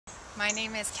My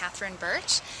name is Catherine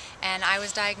Birch, and I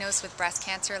was diagnosed with breast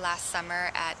cancer last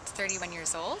summer at 31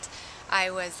 years old.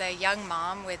 I was a young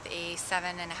mom with a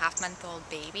 7.5-month-old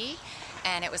baby,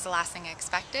 and it was the last thing I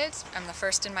expected. I'm the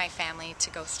first in my family to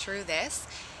go through this,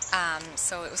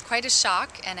 so it was quite a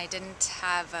shock, and I didn't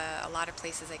have a lot of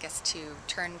places, I guess, to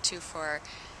turn to for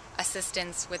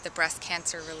assistance with the breast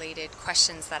cancer related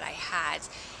questions that I had.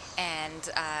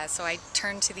 And so I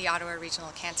turned to the Ottawa Regional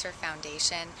Cancer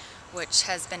Foundation, which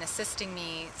has been assisting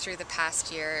me through the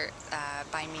past year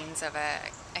by means of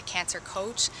a cancer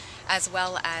coach, as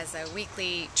well as a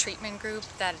weekly treatment group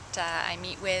that I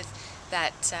meet with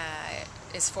that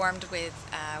is formed with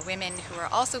women who are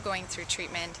also going through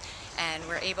treatment, and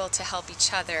we're able to help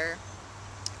each other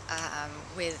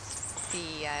with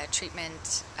the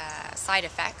treatment side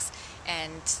effects.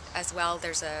 And as well,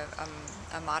 there's a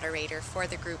moderator for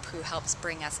the group who helps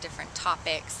bring us different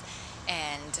topics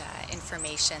and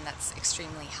information that's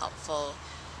extremely helpful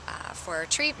for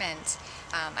treatment.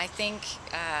 I think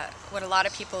what a lot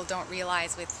of people don't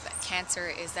realize with cancer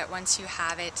is that once you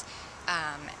have it,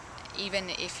 even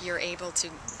if you're able to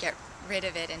get rid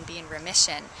of it and be in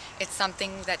remission, it's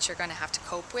something that you're going to have to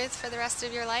cope with for the rest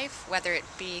of your life, whether it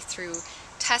be through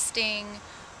testing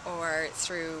or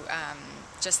through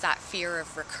just that fear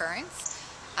of recurrence,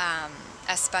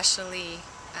 especially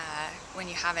when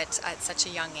you have it at such a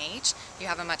young age. You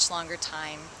have a much longer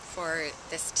time for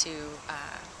this to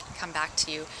come back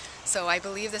to you. So I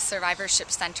believe the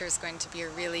Survivorship Center is going to be a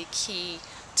really key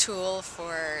tool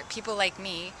for people like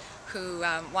me who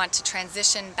want to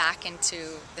transition back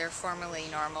into their formerly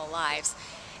normal lives.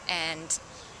 And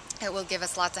it will give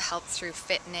us lots of help through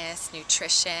fitness,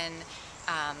 nutrition,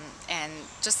 and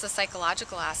just the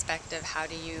psychological aspect of how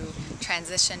do you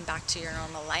transition back to your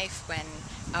normal life when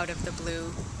out of the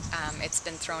blue it's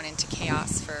been thrown into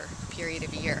chaos for a period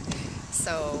of a year.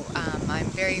 So I'm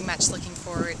very much looking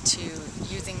forward to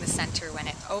using the center when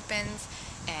it opens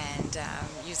and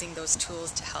using those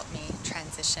tools to help me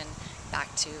transition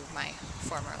back to my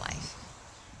former life.